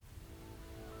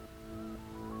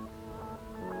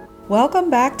Welcome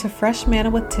back to Fresh Manna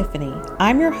with Tiffany.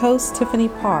 I'm your host, Tiffany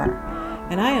Parr,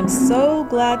 and I am so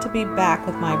glad to be back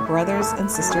with my brothers and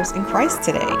sisters in Christ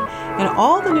today, and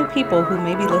all the new people who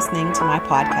may be listening to my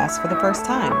podcast for the first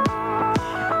time.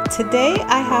 Today,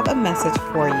 I have a message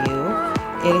for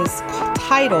you. It is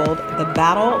titled, The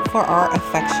Battle for Our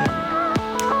Affection.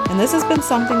 And this has been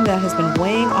something that has been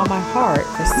weighing on my heart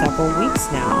for several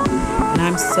weeks now, and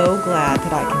I'm so glad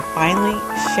that I can finally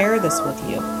share this with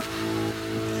you.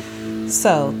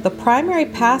 So, the primary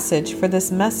passage for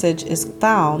this message is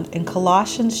found in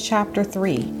Colossians chapter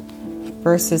 3,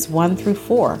 verses 1 through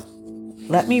 4.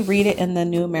 Let me read it in the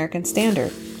New American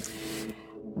Standard.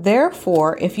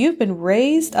 Therefore, if you've been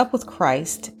raised up with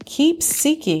Christ, keep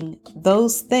seeking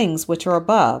those things which are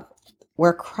above,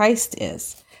 where Christ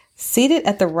is, seated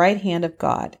at the right hand of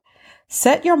God.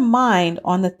 Set your mind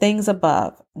on the things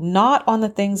above, not on the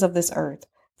things of this earth.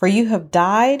 For you have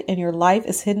died, and your life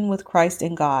is hidden with Christ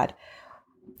in God.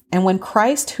 And when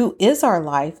Christ, who is our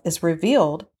life, is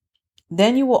revealed,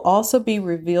 then you will also be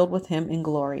revealed with him in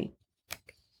glory.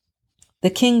 The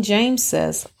King James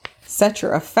says, set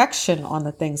your affection on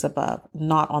the things above,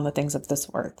 not on the things of this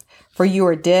earth. For you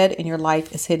are dead, and your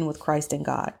life is hidden with Christ in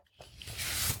God.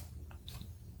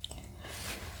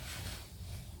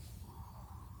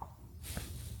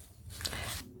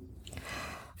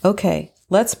 Okay,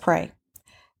 let's pray.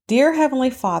 Dear Heavenly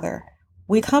Father,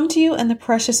 we come to you in the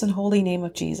precious and holy name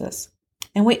of Jesus.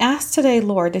 And we ask today,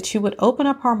 Lord, that you would open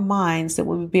up our minds, that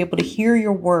we would be able to hear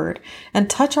your word, and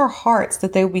touch our hearts,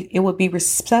 that it would be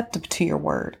receptive to your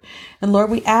word. And Lord,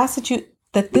 we ask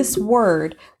that this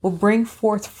word will bring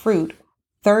forth fruit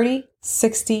 30,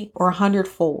 60, or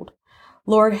 100-fold.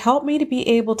 Lord, help me to be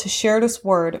able to share this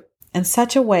word in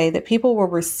such a way that people will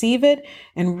receive it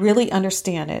and really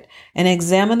understand it and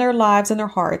examine their lives and their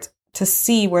hearts to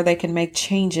see where they can make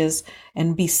changes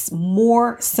and be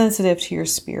more sensitive to your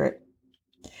spirit.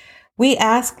 We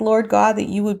ask, Lord God, that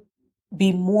you would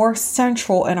be more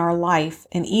central in our life.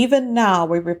 And even now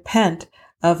we repent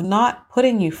of not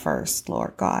putting you first,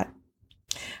 Lord God.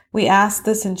 We ask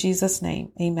this in Jesus'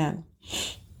 name. Amen.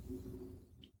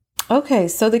 Okay,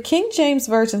 so the King James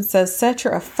Version says, set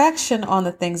your affection on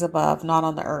the things above, not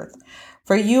on the earth.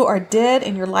 For you are dead,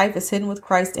 and your life is hidden with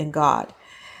Christ in God.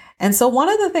 And so one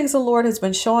of the things the Lord has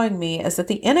been showing me is that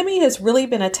the enemy has really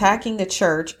been attacking the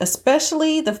church,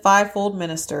 especially the fivefold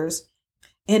ministers,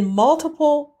 in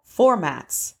multiple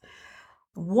formats.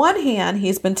 One hand,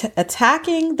 he's been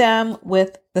attacking them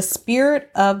with the spirit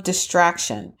of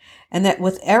distraction, and that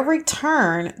with every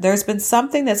turn, there's been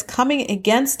something that's coming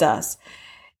against us.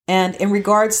 And in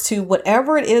regards to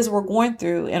whatever it is we're going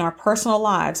through in our personal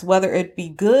lives, whether it be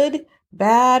good,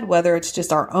 bad, whether it's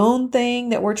just our own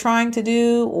thing that we're trying to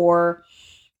do, or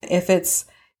if it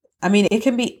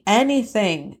can be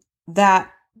anything that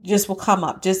just will come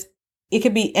up. It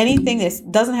could be anything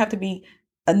that doesn't have to be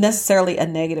necessarily a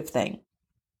negative thing.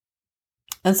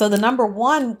 And so the number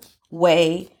one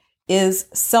way is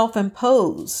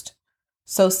self-imposed.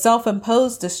 So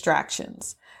self-imposed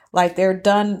distractions, like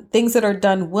things that are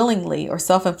done willingly or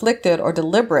self-inflicted or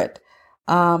deliberate.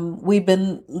 We've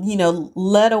been,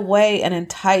 led away and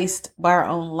enticed by our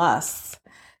own lusts.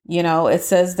 It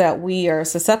says that we are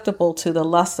susceptible to the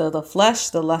lust of the flesh,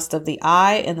 the lust of the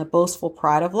eye, and the boastful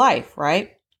pride of life,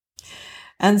 right?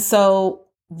 And so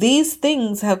these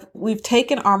things we've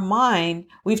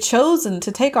chosen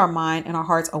to take our mind and our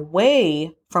hearts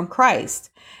away from Christ.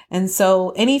 And so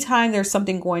anytime there's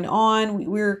something going on,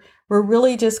 we're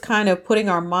really just kind of putting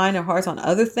our mind and hearts on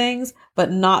other things,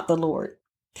 but not the Lord.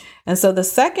 And so the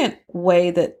second way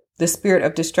that the spirit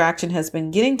of distraction has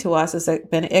been getting to us has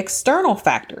been external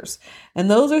factors.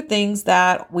 And those are things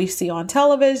that we see on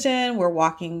television. We're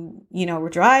walking, we're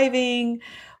driving,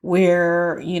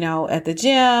 we're, at the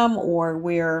gym, or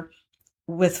we're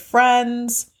with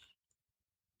friends,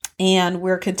 and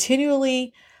we're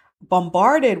continually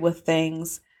bombarded with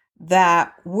things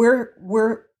that we're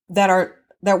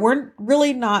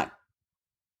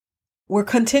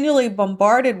continually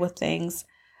bombarded with things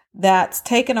that's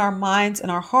taken our minds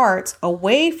and our hearts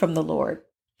away from the Lord.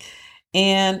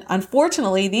 And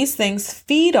unfortunately, these things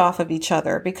feed off of each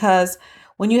other, because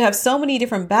when you have so many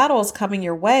different battles coming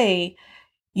your way,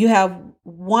 you have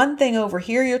one thing over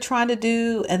here you're trying to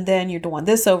do, and then you're doing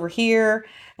this over here.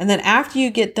 And then after you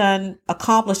get done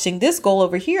accomplishing this goal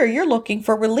over here, you're looking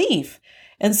for relief.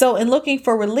 And so in looking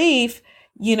for relief,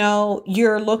 you're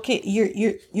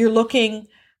looking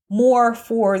more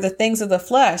for the things of the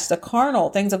flesh, the carnal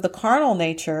things of the carnal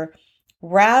nature,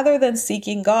 rather than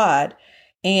seeking God.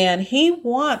 And he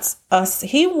wants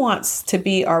to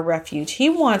be our refuge. He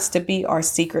wants to be our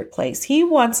secret place. He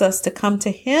wants us to come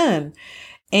to him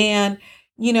And,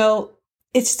 you know,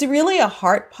 it's really a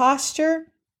heart posture,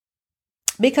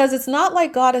 because it's not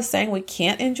like God is saying we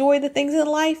can't enjoy the things in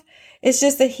life. It's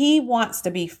just that he wants to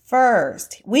be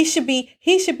first. He should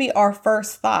be our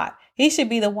first thought. He should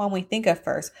be the one we think of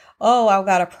first. Oh, I've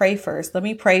got to pray first. Let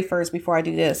me pray first before I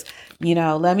do this.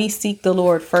 Let me seek the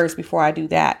Lord first before I do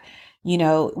that.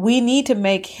 We need to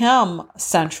make him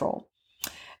central.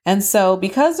 And so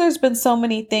because there's been so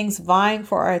many things vying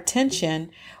for our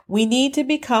attention, we need to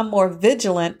become more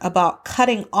vigilant about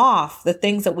cutting off the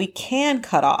things that we can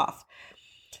cut off.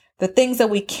 The things that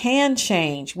we can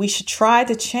change, we should try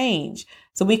to change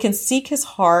so we can seek his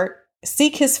heart,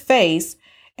 seek his face,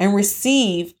 and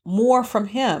receive more from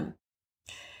him.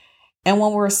 And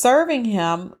when we're serving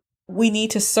him, we need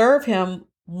to serve him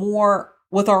more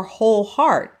with our whole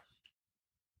heart.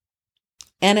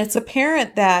 And it's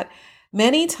apparent that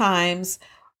many times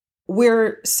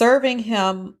we're serving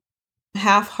him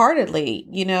half-heartedly,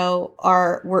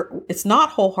 it's not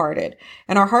wholehearted,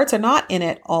 and our hearts are not in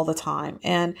it all the time.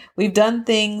 And we've done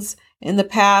things in the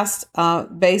past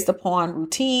based upon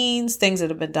routines, things that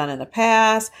have been done in the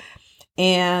past,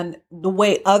 and the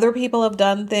way other people have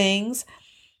done things.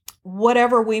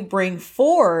 Whatever we bring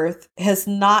forth has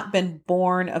not been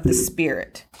born of the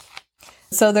Spirit.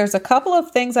 So there's a couple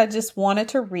of things I just wanted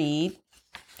to read.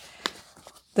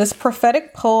 This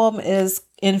prophetic poem is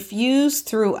infused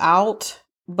throughout,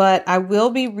 but I will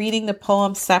be reading the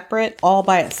poem separate, all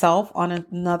by itself, on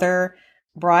another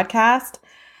broadcast.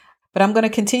 But I'm going to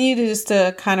continue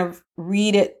to kind of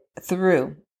read it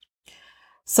through.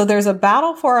 So there's a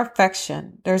battle for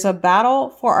affection. There's a battle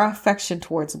for our affection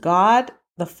towards God,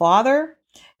 the Father,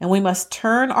 and we must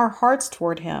turn our hearts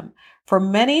toward him. For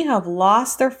many have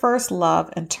lost their first love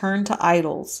and turned to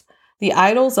idols. The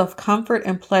idols of comfort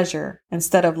and pleasure,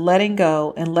 instead of letting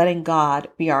go and letting God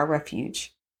be our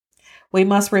refuge. We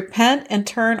must repent and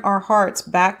turn our hearts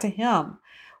back to him.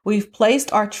 We've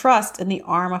placed our trust in the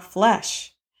arm of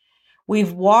flesh.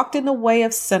 We've walked in the way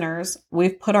of sinners.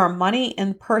 We've put our money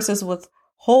in purses with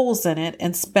holes in it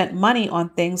and spent money on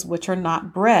things which are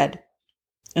not bread.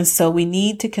 And so we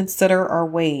need to consider our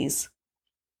ways.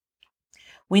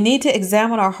 We need to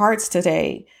examine our hearts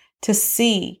today to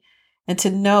see and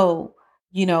to know,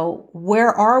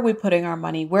 where are we putting our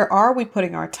money? Where are we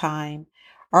putting our time?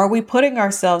 Are we putting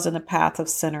ourselves in the path of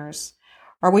sinners?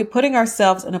 Are we putting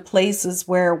ourselves in places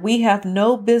where we have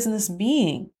no business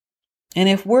being? And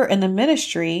if we're in the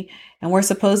ministry and we're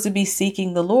supposed to be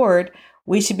seeking the Lord,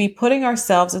 we should be putting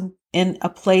ourselves in a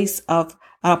place of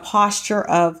a posture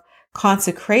of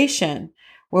consecration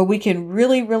where we can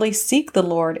really, really seek the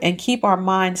Lord and keep our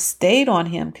mind stayed on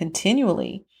him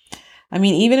continually. I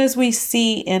mean, even as we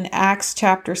see in Acts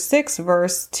chapter 6,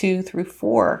 verse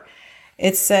 2-4,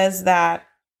 it says that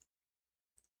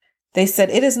they said,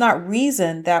 "It is not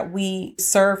reason that we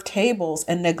serve tables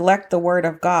and neglect the word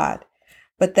of God,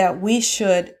 but that we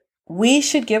should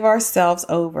give ourselves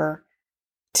over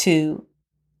to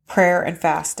prayer and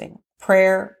fasting,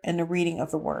 prayer and the reading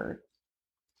of the word."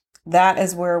 That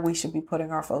is where we should be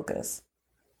putting our focus.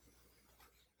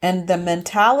 And the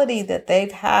mentality that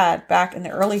they've had back in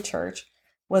the early church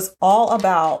was all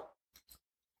about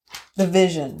the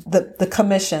vision, the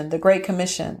commission, the Great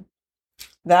Commission.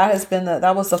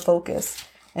 That was the focus,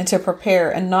 and to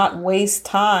prepare and not waste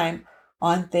time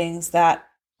on things that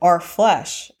are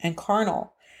flesh and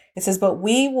carnal. It says, "But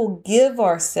we will give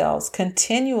ourselves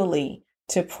continually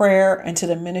to prayer and to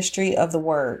the ministry of the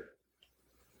word."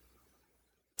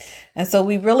 And so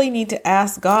we really need to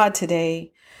ask God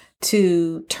today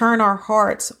to turn our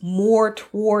hearts more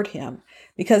toward him,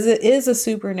 because it is a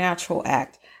supernatural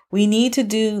act. We need to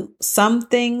do some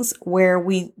things where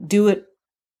we do it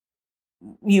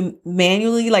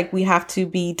manually, like we have to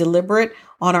be deliberate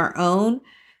on our own,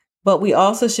 but we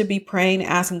also should be praying,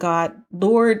 asking God,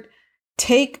 "Lord,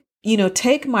 take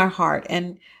my heart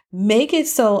and make it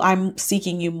so I'm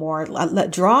seeking you more.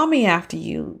 Draw me after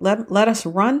you. Let us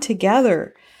run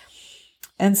together."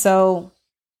 And so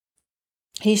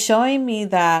he's showing me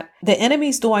that the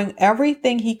enemy's doing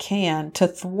everything he can to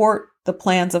thwart the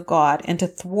plans of God and to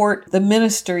thwart the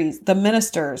ministers,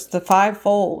 the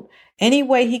fivefold. Any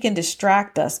way he can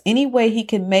distract us, any way he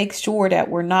can make sure that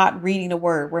we're not reading the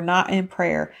word, we're not in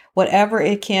prayer, whatever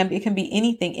it can be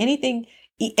anything,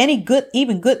 any good,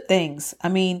 even good things. I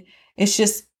mean, it's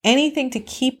just anything to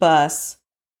keep us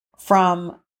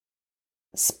from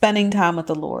spending time with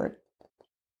the Lord.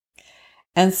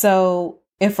 And so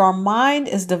if our mind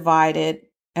is divided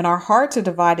and our hearts are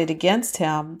divided against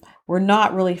him, we're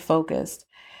not really focused.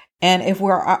 And if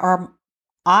our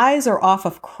eyes are off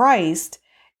of Christ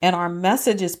and our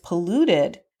message is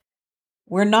polluted,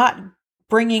 we're not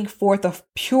bringing forth a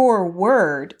pure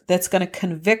word that's going to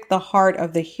convict the heart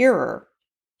of the hearer.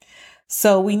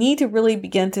 So we need to really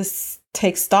begin to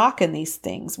take stock in these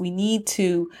things. We need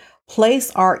to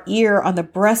place our ear on the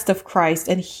breast of Christ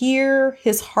and hear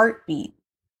his heartbeat.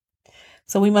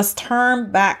 So we must turn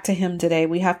back to him today.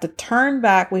 We have to turn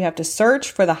back. We have to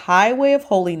search for the highway of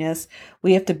holiness.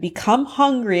 We have to become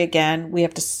hungry again. We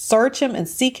have to search him and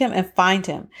seek him and find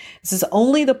him. It says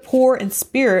only the poor in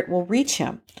spirit will reach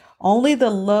him. Only the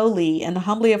lowly and the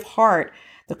humbly of heart,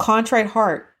 the contrite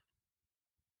heart,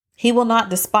 he will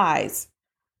not despise.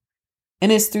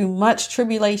 And it's through much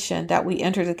tribulation that we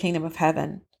enter the kingdom of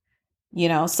heaven.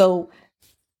 So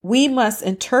we must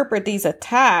interpret these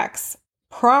attacks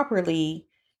properly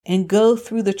and go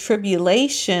through the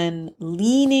tribulation,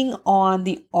 leaning on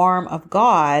the arm of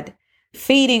God,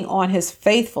 feeding on his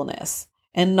faithfulness,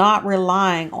 and not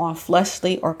relying on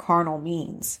fleshly or carnal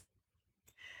means.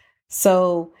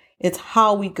 So it's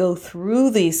how we go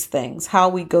through these things, how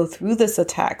we go through these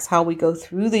attacks, how we go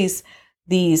through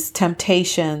these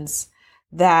temptations,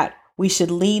 that we should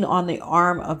lean on the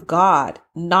arm of God,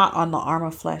 not on the arm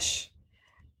of flesh.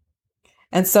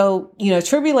 And so,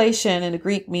 tribulation in the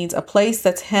Greek means a place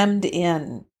that's hemmed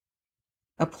in,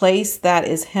 a place that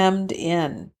is hemmed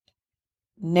in,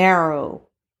 narrow.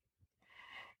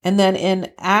 And then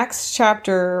in Acts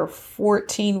chapter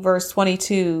 14, verse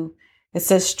 22, it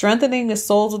says, strengthening the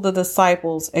souls of the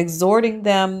disciples, exhorting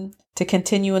them to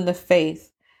continue in the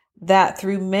faith, that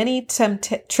through many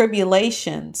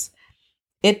tribulations,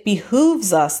 it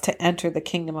behooves us to enter the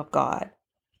kingdom of God.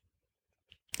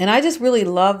 And I just really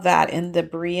love that in the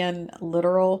Berean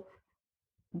literal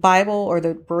Bible, or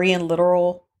the Berean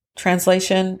literal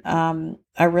translation.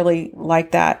 I really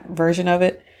like that version of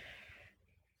it.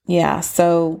 Yeah.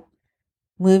 So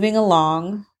moving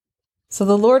along. So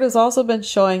the Lord has also been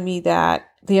showing me that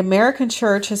the American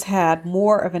church has had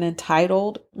more of an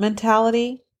entitled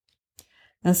mentality.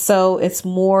 And so it's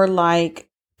more like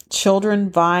children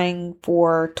vying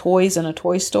for toys in a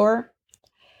toy store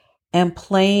and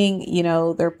playing,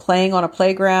 they're playing on a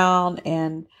playground,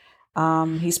 and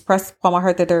he's pressed upon my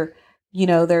heart that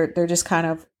they're just kind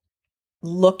of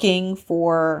looking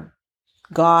for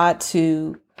God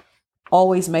to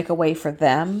always make a way for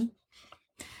them.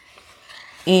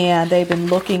 And they've been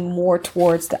looking more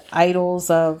towards the idols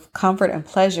of comfort and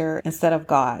pleasure instead of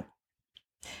God.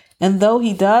 And though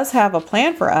he does have a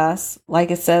plan for us, like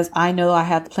it says, I know I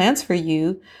have plans for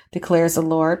you, declares the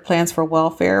Lord, plans for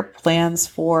welfare, plans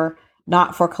for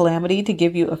not for calamity, to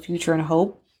give you a future and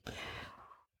hope.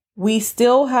 We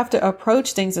still have to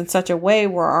approach things in such a way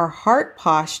where our heart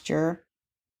posture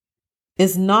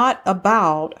is not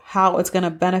about how it's going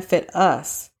to benefit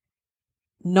us,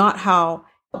 not how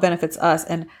it benefits us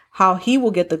and how he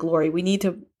will get the glory. We need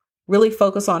to really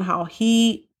focus on how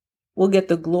he will get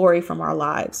the glory from our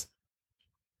lives,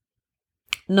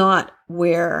 not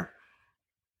where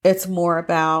it's more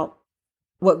about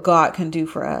what God can do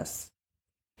for us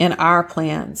and our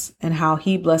plans and how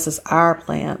he blesses our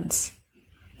plans.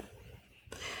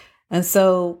 And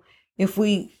so if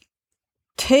we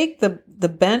take the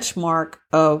benchmark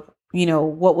of,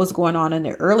 what was going on in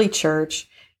the early church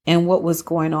and what was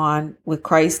going on with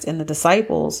Christ and the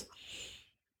disciples,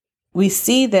 we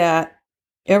see that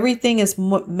everything is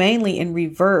mainly in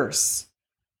reverse.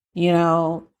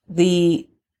 The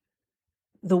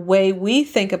way we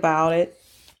think about it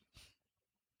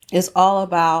is all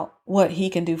about what he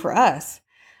can do for us.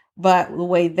 But the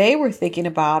way they were thinking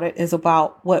about it is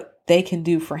about what they can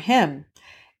do for him.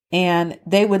 And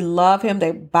they would love him.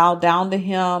 They bowed down to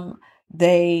him.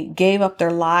 They gave up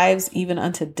their lives even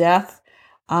unto death.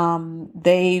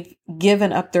 They've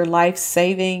given up their life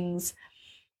savings.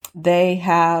 They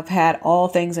have had all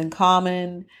things in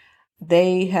common.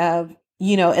 They have,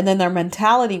 and then their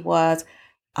mentality was,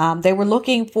 they were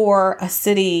looking for a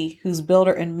city whose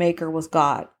builder and maker was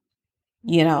God.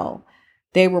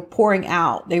 They were pouring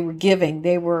out, they were giving,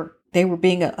 they were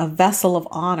being a vessel of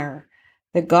honor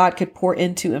that God could pour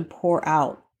into and pour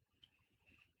out.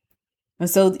 And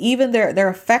so even their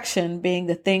affection being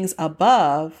the things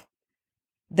above,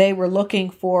 they were looking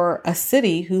for a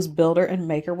city whose builder and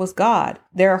maker was God.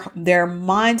 Their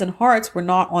minds and hearts were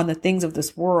not on the things of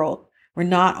this world. Were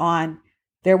not on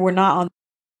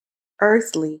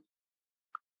earthly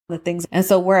the things. And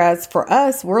so whereas for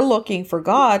us, we're looking for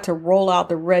God to roll out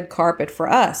the red carpet for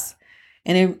us.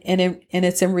 And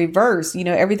it's in reverse.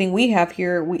 Everything we have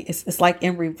here, it's like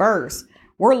in reverse.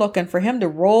 We're looking for him to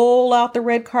roll out the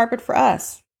red carpet for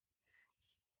us.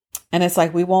 And it's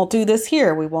like, we won't do this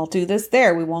here. We won't do this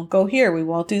there. We won't go here. We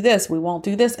won't do this. We won't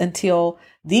do this until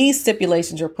these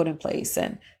stipulations are put in place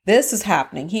and this is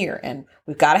happening here, and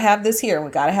we've got to have this here, and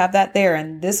we've got to have that there,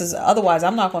 and this is, otherwise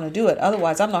I'm not going to do it.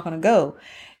 Otherwise I'm not going to go.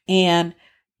 And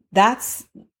that's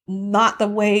not the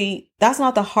way, that's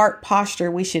not the heart posture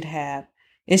we should have.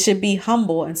 It should be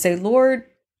humble and say, Lord,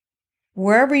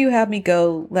 wherever you have me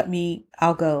go,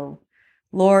 I'll go.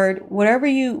 Lord, wherever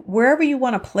you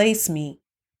want to place me,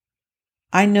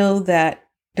 I know that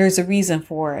there's a reason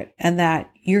for it, and that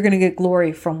you're going to get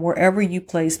glory from wherever you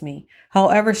place me,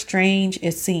 however strange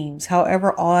it seems,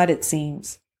 however odd it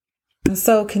seems. And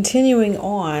so continuing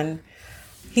on,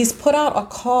 he's put out a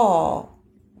call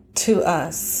to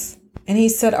us, and he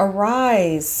said,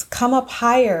 arise, come up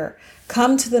higher,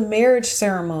 come to the marriage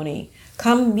ceremony,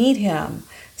 come meet him,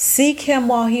 seek him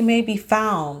while he may be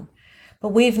found.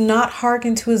 But we've not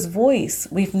hearkened to his voice.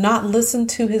 We've not listened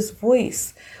to his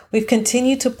voice. We've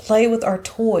continued to play with our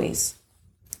toys,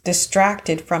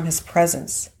 distracted from his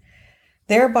presence.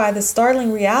 Thereby, the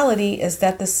startling reality is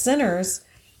that the sinners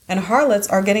and harlots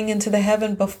are getting into the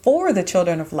heaven before the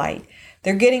children of light.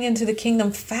 They're getting into the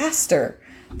kingdom faster.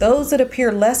 Those that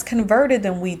appear less converted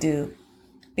than we do,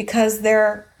 because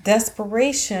their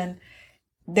desperation,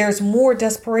 there's more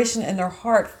desperation in their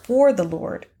heart for the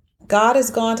Lord. God has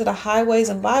gone to the highways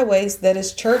and byways that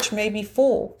his church may be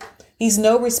full. He's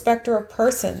no respecter of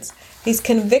persons. He's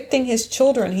convicting his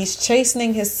children. He's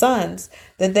chastening his sons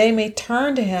that they may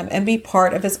turn to him and be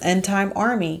part of his end time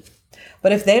army.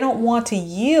 But if they don't want to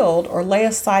yield or lay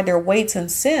aside their weights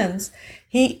and sins,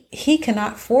 he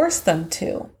cannot force them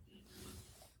to.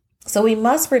 So we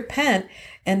must repent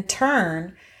and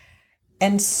turn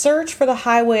and search for the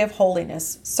highway of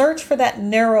holiness. Search for that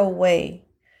narrow way.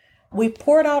 We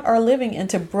poured out our living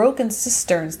into broken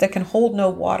cisterns that can hold no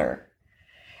water.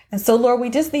 And so, Lord, we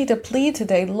just need to plead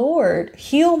today, Lord,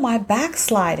 heal my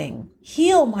backsliding.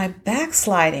 Heal my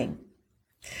backsliding.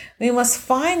 We must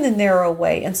find the narrow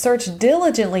way and search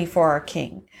diligently for our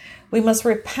King. We must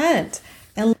repent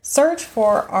and search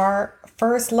for our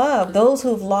first love, those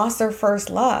who've lost their first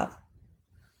love.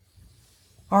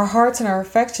 Our hearts and our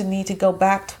affection need to go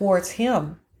back towards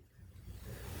him.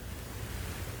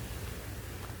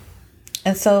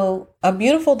 And so a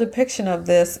beautiful depiction of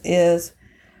this is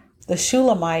the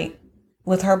Shulamite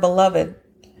with her beloved.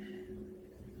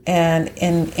 And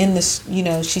in this,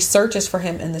 she searches for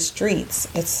him in the streets.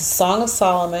 It's the Song of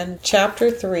Solomon,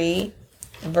 chapter 3,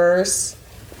 verse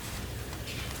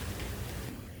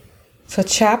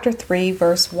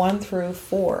 1 through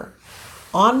 4.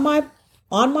 On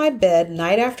my bed,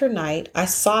 night after night, I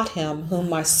sought him whom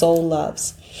my soul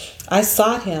loves. I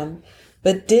sought him,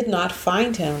 but did not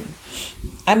find him.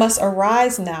 I must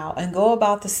arise now and go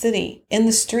about the city, in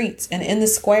the streets and in the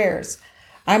squares.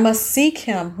 I must seek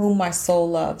him whom my soul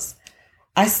loves.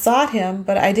 I sought him,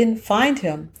 but I didn't find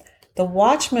him. The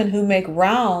watchmen who make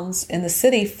rounds in the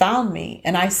city found me,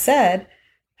 and I said,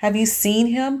 have you seen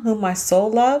him whom my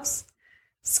soul loves?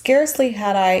 Scarcely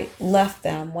had I left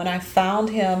them when I found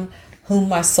him whom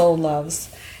my soul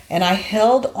loves, and I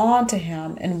held on to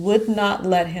him and would not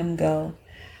let him go,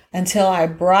 until I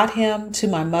brought him to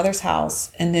my mother's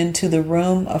house and into the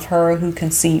room of her who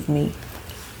conceived me.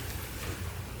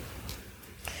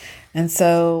 And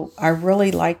so I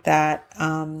really like that.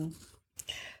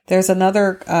 There's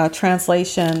another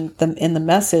translation in the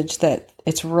Message that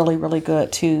it's really, really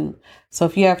good too. So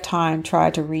if you have time, try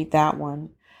to read that one.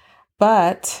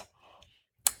 But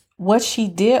what she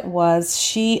did was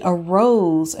she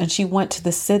arose and she went to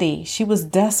the city. She was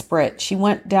desperate. She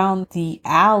went down the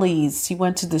alleys. She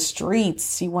went to the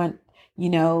streets. She went,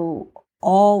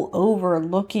 all over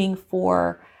looking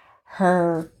for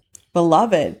her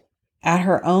beloved at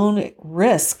her own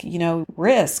risk,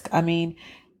 I mean,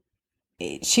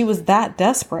 she was that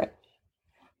desperate.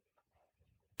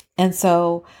 And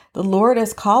so the Lord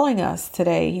is calling us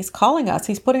today. He's calling us.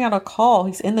 He's putting out a call.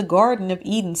 He's in the Garden of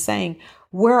Eden saying,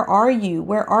 where are you?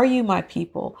 Where are you, my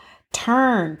people?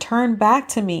 Turn back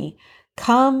to me.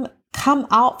 Come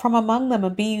out from among them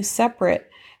and be you separate,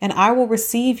 and I will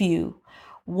receive you.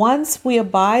 Once we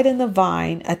abide in the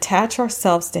vine, attach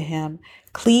ourselves to him,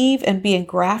 cleave and be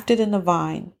engrafted in the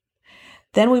vine.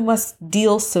 Then we must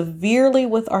deal severely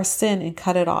with our sin and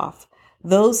cut it off.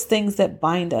 Those things that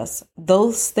bind us,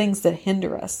 those things that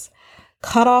hinder us.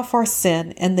 Cut off our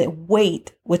sin and the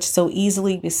weight which so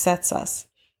easily besets us.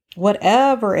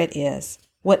 Whatever it is,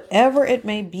 whatever it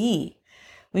may be,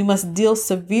 we must deal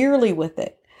severely with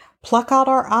it. Pluck out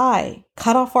our eye,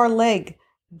 cut off our leg,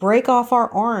 break off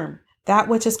our arm, that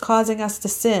which is causing us to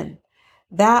sin,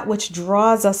 that which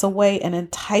draws us away and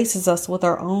entices us with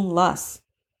our own lusts.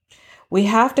 We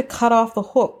have to cut off the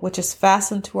hook which is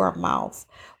fastened to our mouth.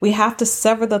 We have to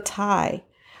sever the tie.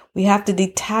 We have to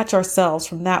detach ourselves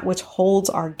from that which holds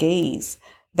our gaze,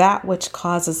 that which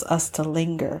causes us to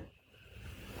linger.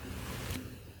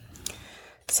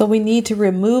 So we need to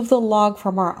remove the log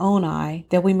from our own eye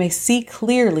that we may see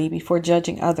clearly before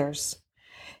judging others.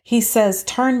 He says,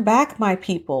 turn back, my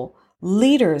people,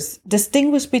 leaders,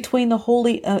 distinguish between the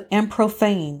holy and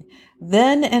profane.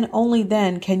 Then and only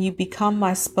then can you become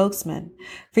my spokesman.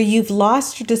 For you've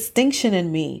lost your distinction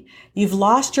in me. You've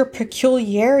lost your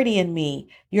peculiarity in me,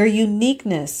 your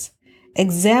uniqueness.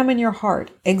 Examine your heart.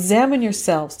 Examine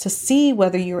yourselves to see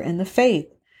whether you're in the faith.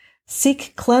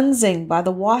 Seek cleansing by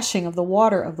the washing of the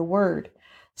water of the word.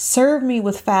 Serve me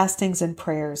with fastings and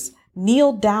prayers.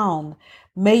 Kneel down.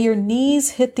 May your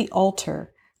knees hit the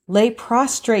altar. Lay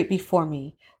prostrate before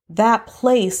me, that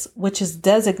place which is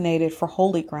designated for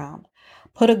holy ground.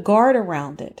 Put a guard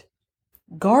around it.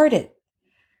 Guard it.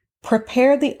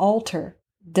 Prepare the altar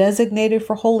designated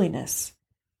for holiness,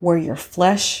 where your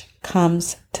flesh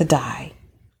comes to die.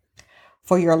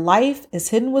 For your life is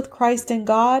hidden with Christ in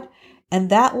God, and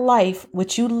that life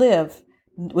which you live,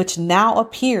 which now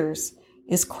appears,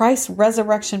 is Christ's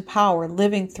resurrection power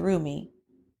living through me.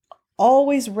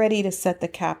 Always ready to set the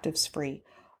captives free.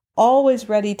 Always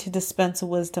ready to dispense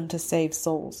wisdom to save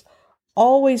souls.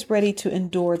 Always ready to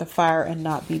endure the fire and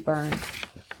not be burned.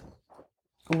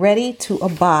 Ready to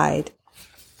abide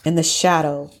in the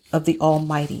shadow of the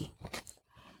Almighty.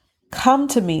 Come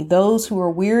to me, those who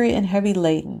are weary and heavy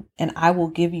laden, and I will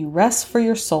give you rest for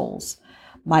your souls.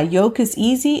 My yoke is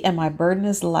easy and my burden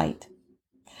is light.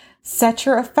 Set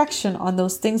your affection on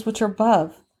those things which are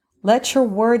above. Let your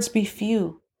words be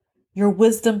few, your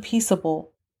wisdom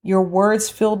peaceable, your words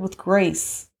filled with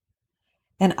grace.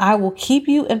 And I will keep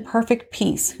you in perfect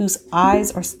peace, whose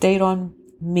eyes are stayed on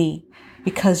me,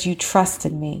 because you trust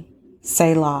in me.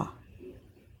 Selah.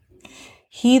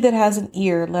 He that has an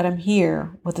ear, let him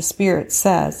hear what the Spirit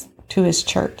says to his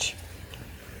church.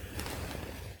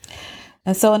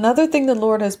 And so another thing the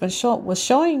Lord has been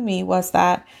showing me was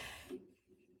that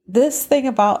this thing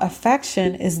about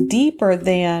affection is deeper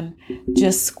than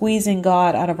just squeezing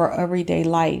God out of our everyday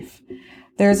life.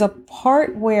 There's a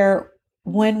part where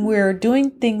when we're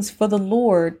doing things for the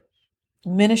Lord,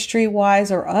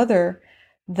 ministry-wise or other,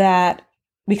 that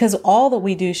because all that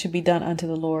we do should be done unto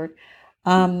the Lord,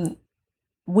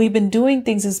 we've been doing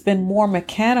things that's been more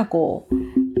mechanical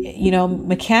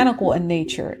in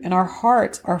nature, and our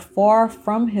hearts are far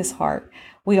from his heart.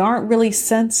 We aren't really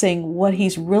sensing what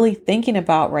he's really thinking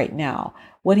about right now,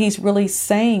 what he's really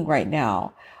saying right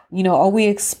now. Are we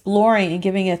exploring and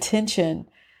giving attention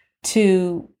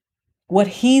to what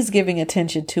he's giving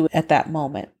attention to at that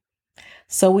moment?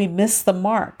 So we miss the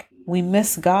mark. We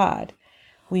miss God.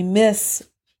 We miss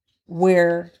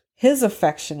where his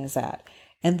affection is at.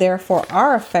 And therefore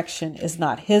our affection is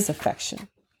not his affection.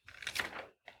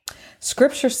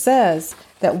 Scripture says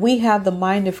that we have the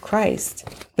mind of Christ,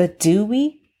 but do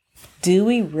we? Do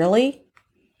we really?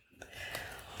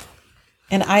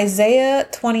 In Isaiah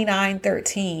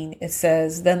 29:13, it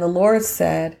says, Then the Lord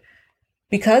said,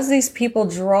 because these people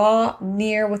draw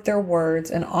near with their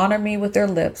words and honor me with their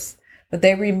lips, but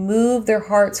they remove their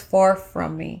hearts far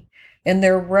from me, and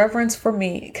their reverence for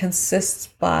me consists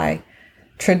by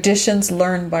traditions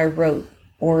learned by rote,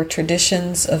 or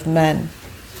traditions of men.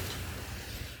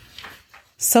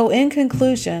 So in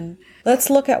conclusion, let's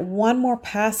look at one more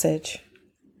passage.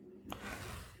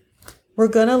 We're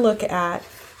going to look at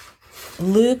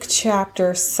Luke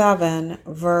chapter 7,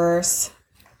 verse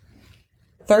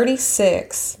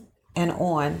 36 and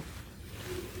on.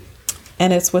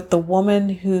 And it's with the woman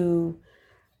who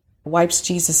wipes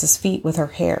Jesus's feet with her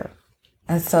hair.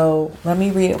 And so let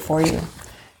me read it for you.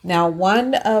 Now,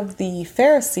 one of the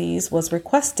Pharisees was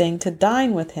requesting to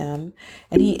dine with him,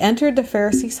 and he entered the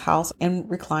Pharisee's house and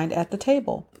reclined at the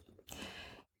table.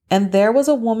 And there was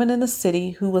a woman in the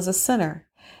city who was a sinner.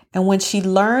 And when she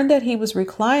learned that he was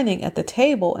reclining at the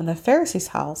table in the Pharisee's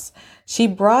house, she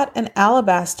brought an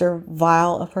alabaster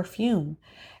vial of perfume.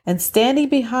 And standing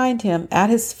behind him at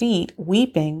his feet,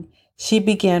 weeping, she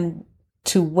began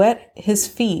to wet his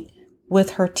feet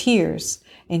with her tears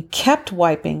and kept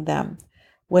wiping them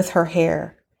with her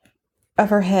hair of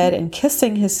her head and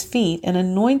kissing his feet and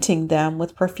anointing them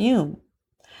with perfume.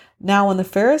 Now, when the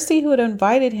Pharisee who had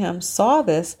invited him saw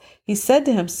this, he said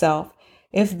to himself,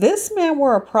 if this man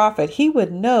were a prophet, he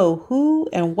would know who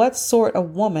and what sort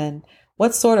of woman,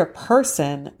 what sort of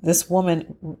person this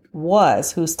woman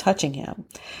was who's touching him,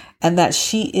 and that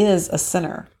she is a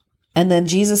sinner. And then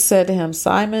Jesus said to him,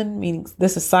 Simon, meaning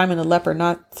this is Simon the leper,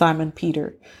 not Simon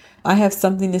Peter, I have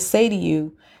something to say to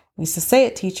you. And he said, say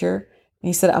it, teacher. And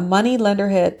he said, a money lender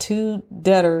had two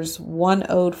debtors. One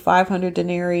owed 500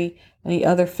 denarii and the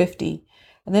other 50.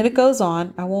 And then it goes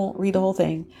on. I won't read the whole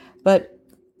thing, but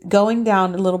going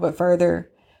down a little bit further,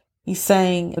 he's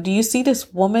saying, do you see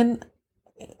this woman?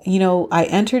 I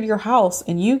entered your house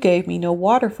and you gave me no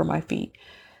water for my feet,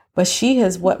 but she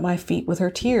has wet my feet with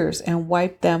her tears and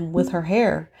wiped them with her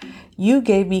hair. You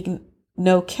gave me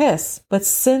no kiss, but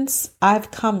since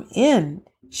I've come in,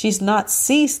 she's not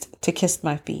ceased to kiss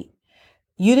my feet.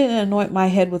 You didn't anoint my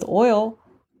head with oil,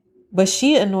 but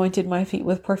she anointed my feet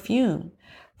with perfume.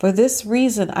 For this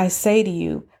reason, I say to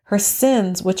you, her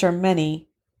sins, which are many,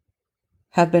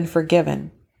 have been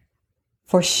forgiven.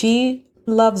 For she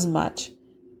loves much,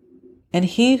 and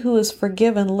he who is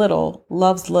forgiven little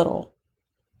loves little.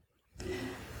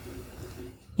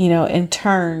 In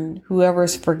turn, whoever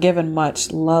is forgiven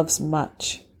much loves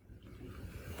much.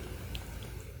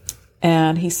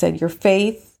 And he said, your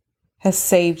faith has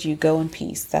saved you. Go in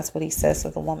peace. That's what he says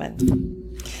to the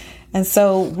woman. And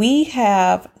so we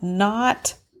have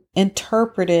not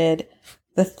interpreted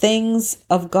the things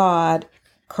of God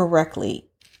correctly.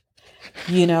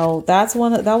 That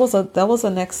was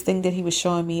the next thing that he was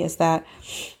showing me, is that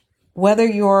whether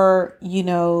you're,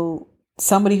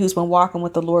 somebody who's been walking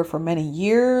with the Lord for many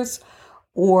years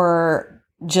or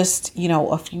just,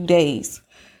 a few days,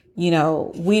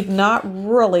 we've not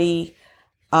really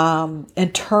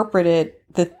interpreted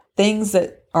the things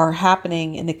that are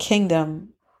happening in the kingdom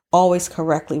always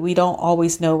correctly. We don't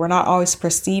always know. We're not always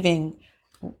perceiving,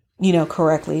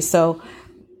 correctly. So,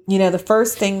 the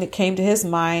first thing that came to his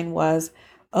mind was,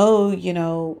 one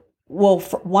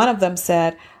of them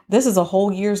said, this is a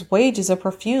whole year's wages of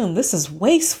perfume. This is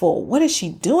wasteful. What is she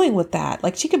doing with that?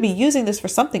 Like, she could be using this for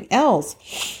something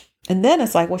else. And then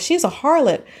it's like, well, she's a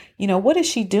harlot. What is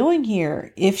she doing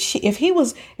here?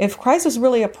 If Christ was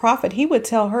really a prophet, he would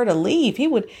tell her to leave. He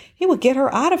would get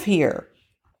her out of here.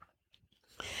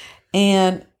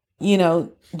 And,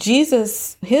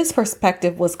 Jesus, his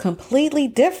perspective was completely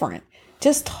different,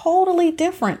 just totally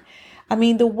different. I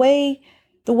mean, the way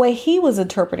he was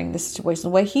interpreting the situation, the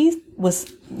way he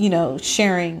was,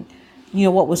 sharing,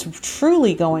 what was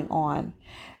truly going on.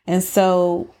 And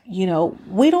so,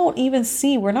 we don't even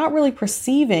see, we're not really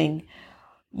perceiving,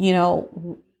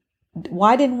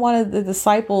 why didn't one of the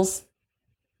disciples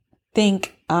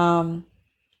think, one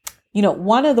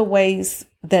of the ways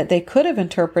that they could have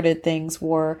interpreted things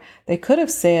were, they could have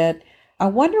said, I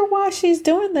wonder why she's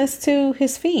doing this to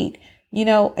his feet.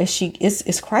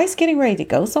 Is Christ getting ready to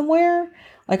go somewhere?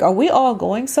 Like, are we all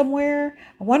going somewhere?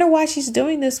 I wonder why she's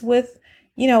doing this with,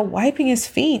 wiping his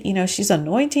feet. She's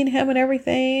anointing him and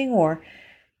everything. Or,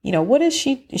 what is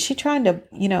she trying to,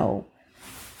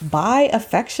 buy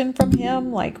affection from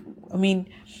him? Like, I mean,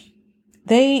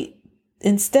 they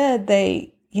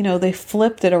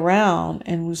flipped it around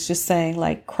and was just saying,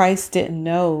 like, Christ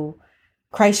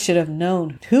should have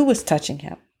known who was touching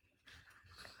him.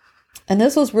 And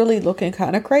this was really looking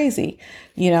kind of crazy.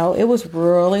 It was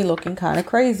really looking kind of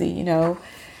crazy,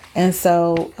 And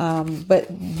so,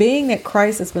 but being that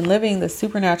Christ has been living the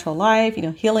supernatural life,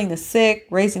 healing the sick,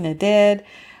 raising the dead,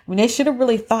 I mean, they should have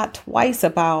really thought twice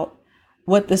about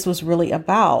what this was really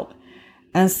about.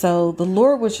 And so the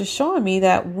Lord was just showing me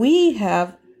that we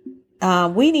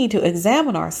need to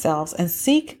examine ourselves and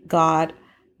seek God.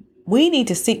 We need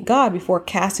to seek God before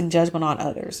casting judgment on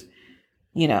others.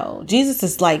 Jesus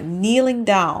is like kneeling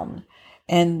down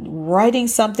and writing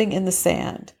something in the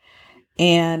sand.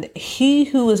 And he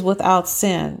who is without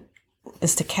sin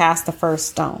is to cast the first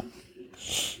stone.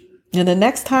 And the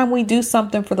next time we do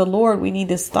something for the Lord, we need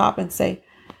to stop and say,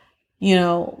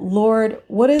 Lord,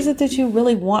 what is it that you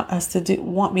really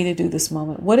want me to do this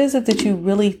moment? What is it that you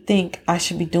really think I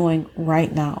should be doing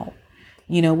right now?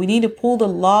 We need to pull the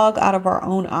log out of our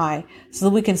own eye so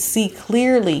that we can see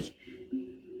clearly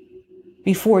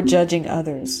before judging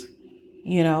others.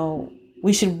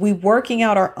 We should be working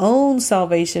out our own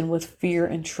salvation with fear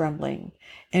and trembling,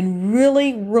 and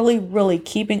really, really, really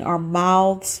keeping our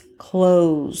mouths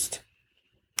closed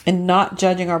and not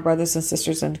judging our brothers and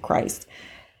sisters in Christ.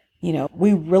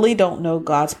 We really don't know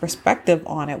God's perspective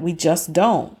on it. We just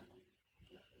don't.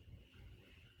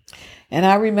 And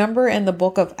I remember in the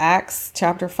book of Acts,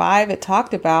 chapter 5, it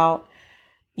talked about,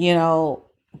 Gamaliel,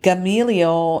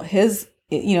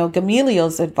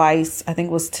 Gamaliel's advice, I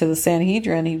think, was to the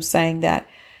Sanhedrin. He was saying that,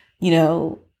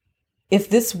 if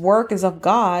this work is of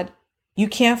God, you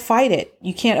can't fight it.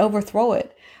 You can't overthrow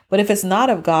it. But if it's not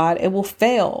of God, it will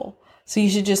fail. So you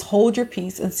should just hold your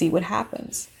peace and see what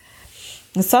happens.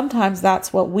 And sometimes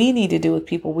that's what we need to do with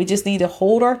people. We just need to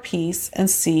hold our peace and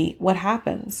see what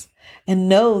happens, and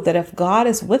know that if God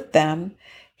is with them,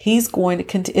 it's going to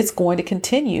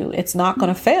continue. It's not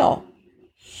going to fail.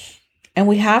 And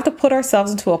we have to put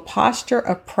ourselves into a posture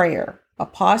of prayer,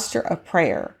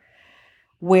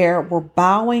 where we're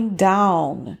bowing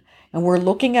down and we're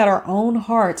looking at our own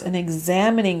hearts and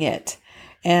examining it.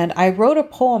 And I wrote a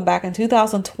poem back in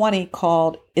 2020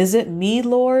 called, "Is It Me,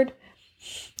 Lord?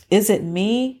 Is It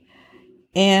Me?"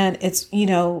 And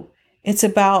it's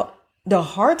about the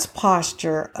heart's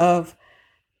posture of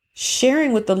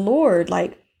sharing with the Lord,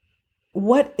 like,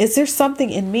 what is there something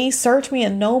in me? Search me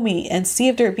and know me and see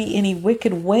if there be any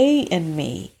wicked way in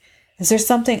me. Is there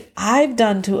something I've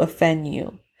done to offend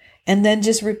you? And then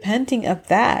just repenting of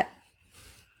that.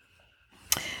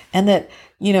 And that,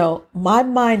 my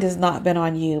mind has not been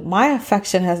on you. My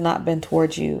affection has not been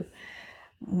towards you.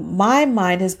 My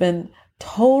mind has been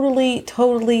totally,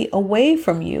 totally away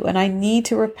from you. And I need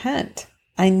to repent.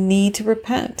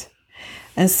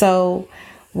 And so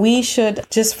we should,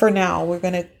 just for now, we're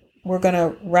going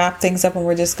to wrap things up and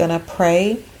we're just going to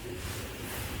pray.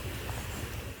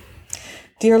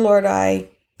 Dear Lord, I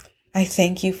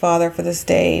thank you, Father, for this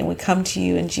day. And we come to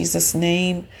you in Jesus'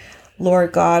 name.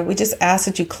 Lord God, we just ask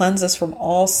that you cleanse us from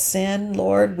all sin,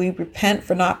 Lord. We repent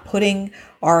for not putting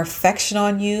our affection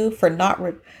on you, for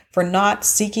not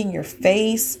seeking your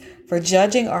face, for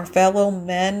judging our fellow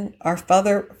men, our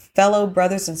fellow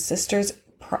brothers and sisters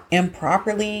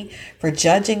improperly, for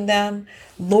judging them.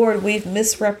 Lord, we've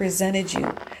misrepresented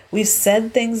you. We've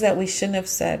said things that we shouldn't have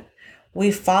said.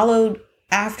 We've followed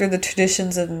after the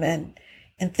traditions of men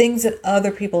and things that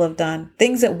other people have done,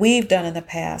 things that we've done in the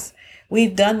past.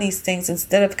 We've done these things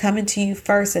instead of coming to you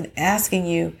first and asking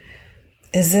you,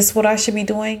 is this what I should be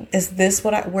doing? Is this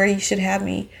where you should have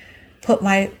me put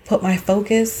my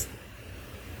focus?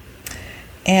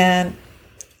 And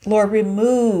Lord,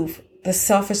 remove the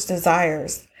selfish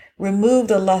desires. Remove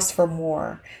the lust for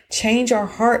more. Change our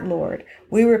heart, Lord.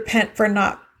 We repent for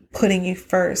not putting you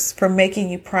first, for making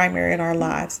you primary in our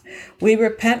lives. We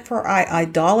repent for our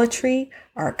idolatry,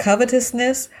 our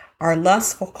covetousness, our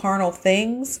lustful carnal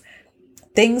things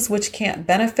which can't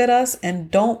benefit us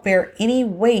and don't bear any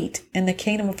weight in the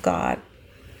kingdom of God.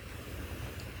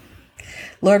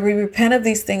 Lord, we repent of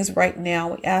these things right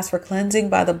now. We ask for cleansing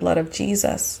by the blood of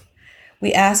Jesus.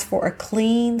 We ask for a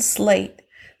clean slate,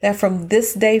 that from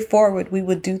this day forward, we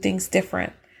would do things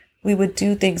different. We would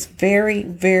do things very,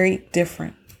 very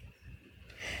different.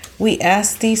 We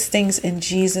ask these things in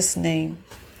Jesus' name.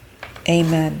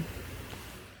 Amen.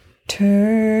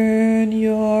 Turn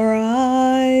your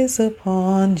eyes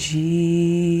upon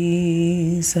Jesus.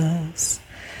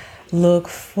 Look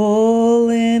full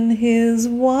in his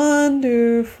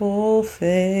wonderful face,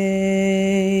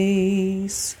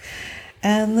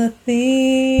 and the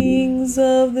things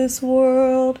of this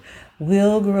world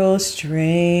will grow strangely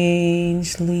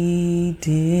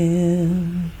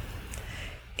dim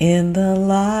in the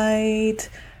light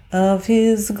of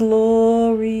his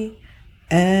glory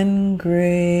and grace.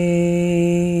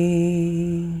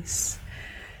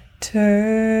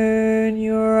 Turn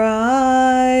your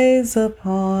eyes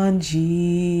upon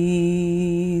Jesus.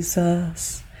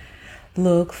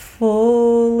 Look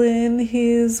full in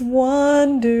his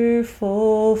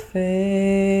wonderful face,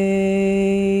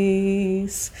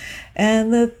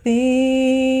 and the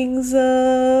things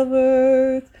of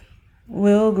earth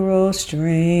will grow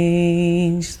strangely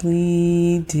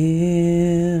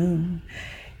dim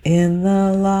in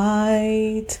the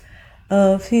light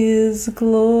of his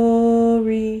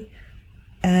glory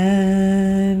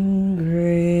and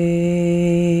grace.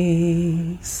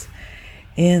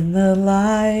 In the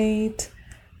light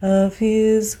of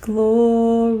his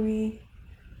glory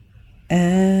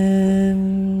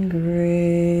and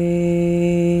grace.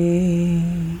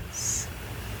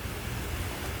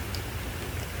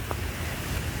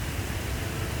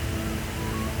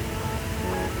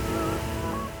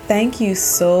 Thank you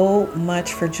so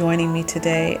much for joining me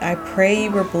today. I pray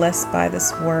you were blessed by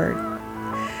this word.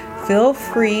 Feel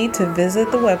free to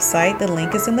visit the website. The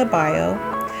link is in the bio.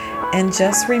 And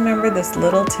just remember this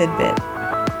little tidbit,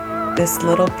 this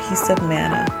little piece of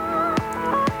manna.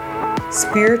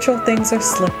 Spiritual things are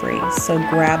slippery, so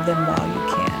grab them while you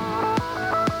can.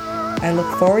 I look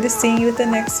forward to seeing you at the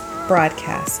next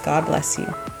broadcast. God bless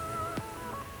you.